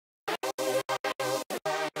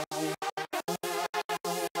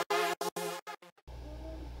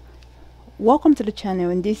Welcome to the channel.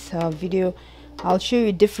 In this video I'll show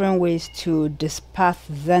you different ways to disperse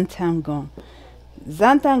xanthan gum.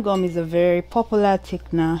 Xanthan gum is a very popular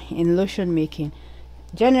thickener in lotion making.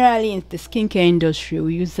 Generally in the skincare industry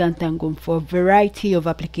we use xanthan gum for a variety of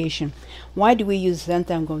application. Why do we use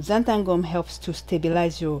xanthan gum? Xanthan gum helps to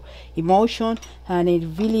stabilize your emulsion, and it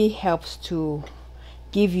really helps to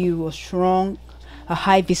give you a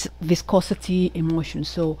high viscosity emulsion.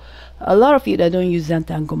 So a lot of you that don't use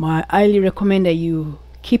xanthan gum, I highly recommend that you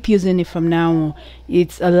keep using it from now on.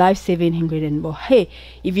 It's a life-saving ingredient. But hey,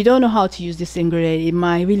 if you don't know how to use this ingredient, it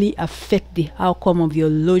might really affect the outcome of your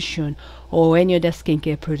lotion or any other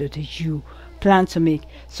skincare product that you plan to make.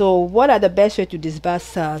 So what are the best way to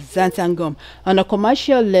disperse xanthan gum? On a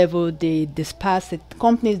commercial level, they disperse it,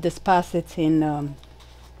 companies disperse it in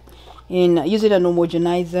using an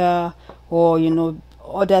homogenizer or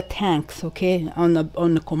other tanks, okay, on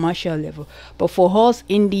a commercial level. But for us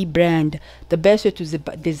indie brand, the best way to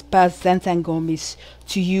disperse xanthan gum is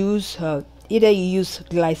to use either you use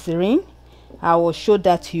glycerin, I will show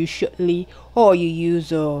that to you shortly, or you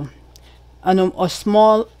use a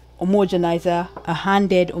small homogenizer, a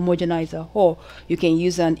handed homogenizer, or you can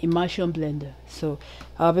use an emulsion blender. So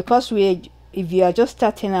because if you are just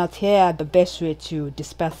starting out, here are the best way to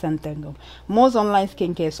disperse xanthan gum. Most online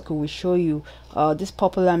skincare school will show you this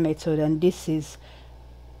popular method, and this is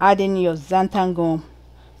adding your xanthan gum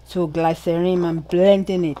to glycerin and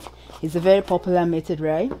blending it. It's a very popular method,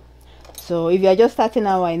 right? So if you are just starting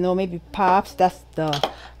out, I know maybe perhaps that's the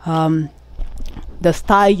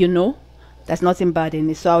style, there's nothing bad in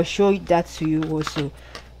it. So I'll show that to you also.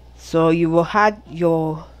 So you will add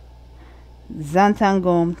your xanthan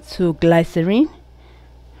gum to glycerin,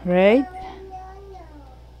 right?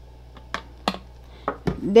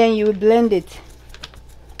 Then you will blend it.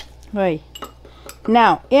 Right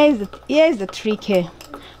now, here is the trick here.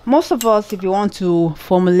 Most of us, if you want to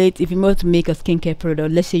formulate, if you want to make a skincare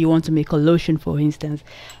product, let's say you want to make a lotion for instance,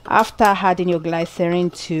 after adding your glycerin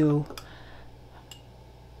to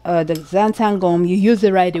the xanthan gum, you use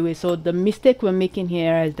it right away. So the mistake we're making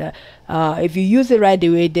here is that if you use it right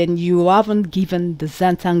away, then you haven't given the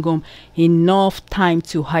xanthan gum enough time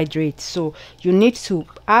to hydrate. So you need to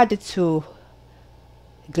add it to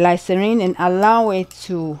glycerin and allow it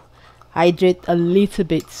to hydrate a little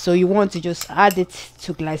bit. So you want to just add it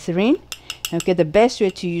to glycerin. Okay, the best way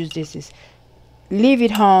to use this is leave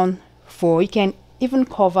it on for, you can even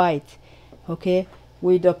cover it, okay,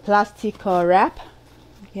 with a plastic wrap.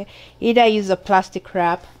 Okay, either use a plastic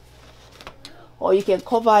wrap or you can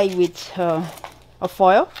cover it with a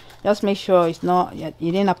foil. Just make sure it's not, you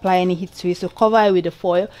didn't apply any heat to it. So cover it with the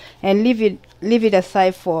foil and leave it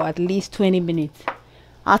aside for at least 20 minutes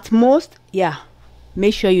at most. Yeah,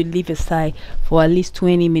 make sure you leave aside for at least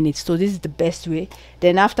 20 minutes. So this is the best way.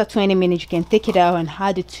 Then after 20 minutes you can take it out and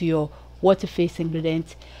add it to your water phase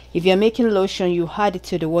ingredient. If you're making lotion, you add it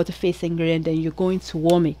to the water phase ingredient and you're going to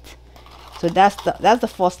warm it. So that's the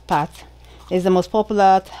first part. It's the most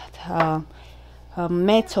popular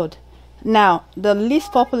method. Now the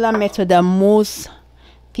least popular method that most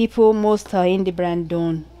indie brand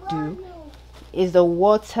don't do is the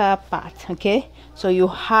water part. Okay, so you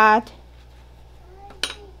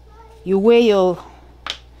weigh your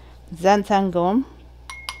xanthan gum,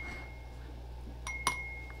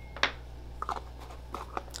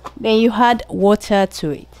 then you add water to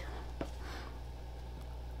it.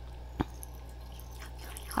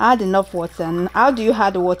 Add enough water. And how do you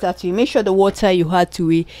add the water to it? Make sure the water you add to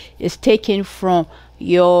it is taken from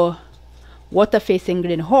your water phase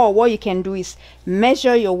ingredient. Or what you can do is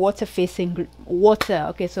measure your water phase water.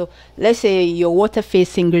 Okay, so let's say your water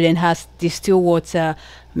phase ingredient has distilled water,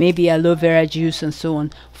 maybe aloe vera juice and so on.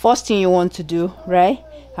 First thing you want to do, right?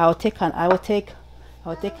 I will take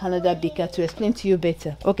another beaker to explain to you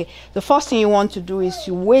better. Okay, the first thing you want to do is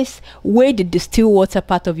to weigh the distilled water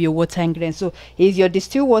part of your water ingredient. So if your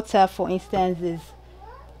distilled water, for instance, is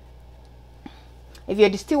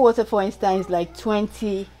like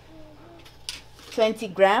 20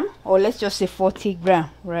 gram, or let's just say 40 gram,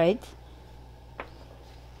 right?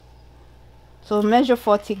 So measure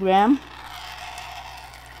 40 gram.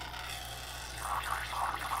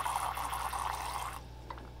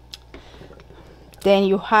 Then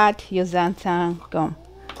you add your xanthan gum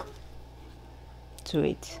to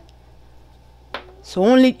it. So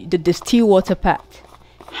only the distilled water part.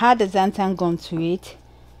 Add the xanthan gum to it.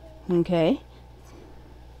 Okay.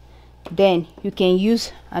 Then you can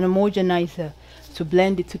use an homogenizer to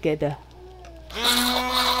blend it together.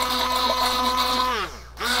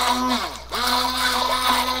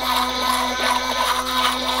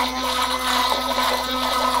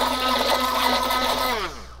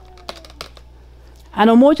 An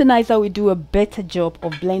homogenizer will do a better job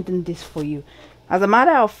of blending this for you. As a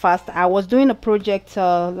matter of fact, I was doing a project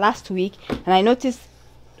last week, and I noticed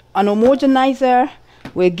an homogenizer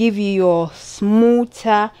will give you your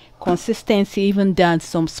smoother consistency even than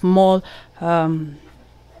some small I'm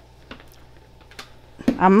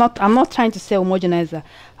not trying to say homogenizer.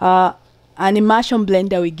 An immersion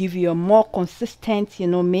blender will give you a more consistent, you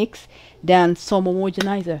know, mix than some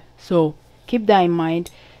homogenizer. So keep that in mind.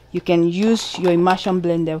 You can use your immersion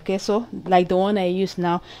blender, okay? So like the one I use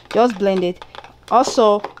now, just blend it.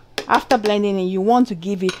 Also, after blending it, you want to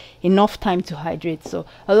give it enough time to hydrate. So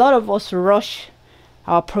a lot of us rush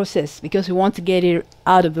our process because we want to get it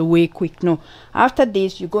out of the way quick. No, after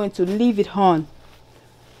this, you're going to leave it on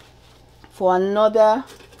for another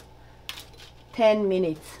 10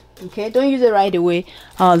 minutes. Okay, don't use it right away.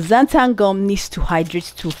 Xanthan gum needs to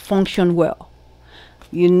hydrate to function well.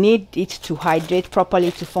 You need it to hydrate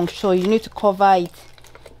properly to function. So you need to cover it.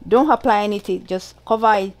 Don't apply anything, just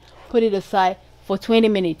cover it, put it aside for 20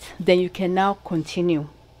 minutes. Then you can now continue,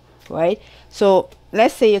 right? So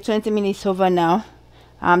let's say your 20 minutes over now.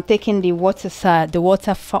 I'm taking the water side, the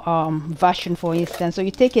water version, for instance. So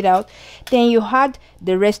you take it out, then you add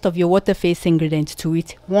the rest of your water phase ingredients to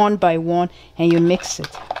it one by one, and you mix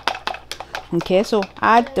it. Okay, so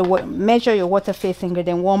add the measure your water phase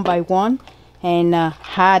ingredient one by one, and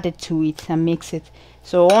add it to it and mix it.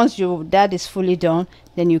 So once that is fully done,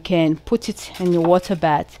 then you can put it in your water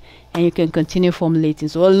bath and you can continue formulating.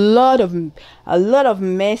 So a lot of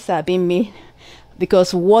mess are being made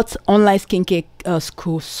because what online skincare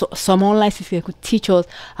schools, some online skincare could teach us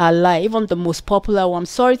are lie. Even the most popular one, I'm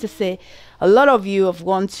sorry to say, a lot of you have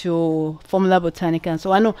gone to Formula Botanica,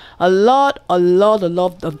 so I know a lot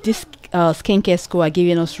of this skincare school are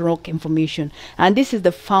giving us wrong information, and this is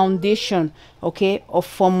the foundation, okay, of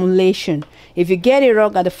formulation. If you get it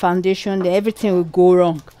wrong at the foundation, then everything will go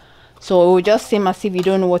wrong. So it will just seem as if you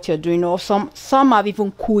don't know what you're doing, or some have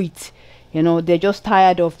even quit. You know, they're just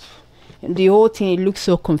tired of the whole thing. It looks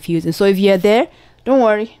so confusing. So if you're there, don't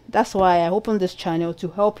worry. That's why I opened this channel, to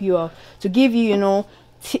help you out, to give you, you know,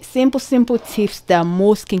 simple tips that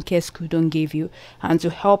most skincare school don't give you, and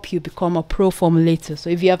to help you become a pro formulator.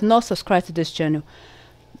 So if you have not subscribed to this channel,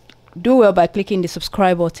 do well by clicking the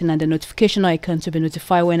subscribe button and the notification icon to be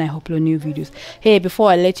notified when I upload new videos. Hey,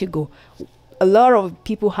 before I let you go, a lot of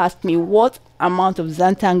people ask me what amount of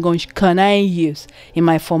Xanthan gum can I use in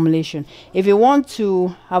my formulation. If you want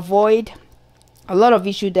to avoid a lot of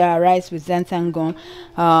issues that arise with Xanthan gum,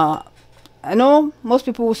 I know most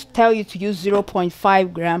people will tell you to use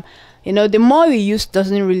 0.5 gram. You know, the more you use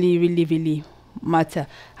doesn't really matter.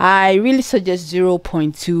 I really suggest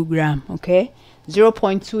 0.2 gram. Okay,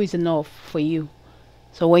 0.2 is enough for you.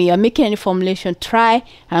 So when you're making any formulation, try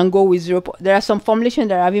and go with 0. There are some formulations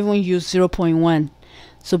that I've even used 0.1.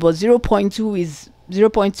 So, but 0.2 is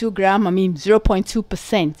 0.2 gram. I mean,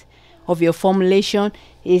 0.2% of your formulation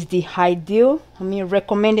is the ideal,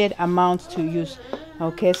 recommended amount to use.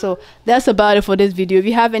 Okay, so that's about it for this video. If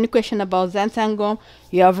you have any question about Xanthan gum,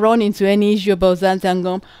 you have run into any issue about Xanthan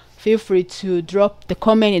gum, feel free to drop the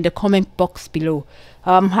comment in the comment box below.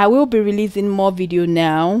 I will be releasing more video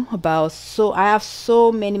now about, so I have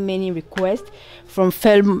so many requests from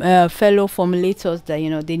fellow formulators that, you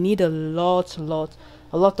know, they need a lot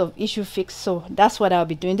of issue fix. So that's what I'll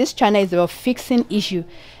be doing. This channel is about fixing issue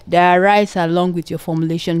that arise along with your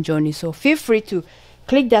formulation journey. So feel free to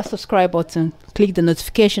click that subscribe button, click the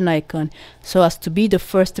notification icon, so as to be the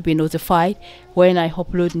first to be notified when I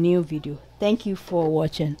upload new video. Thank you for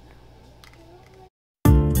watching.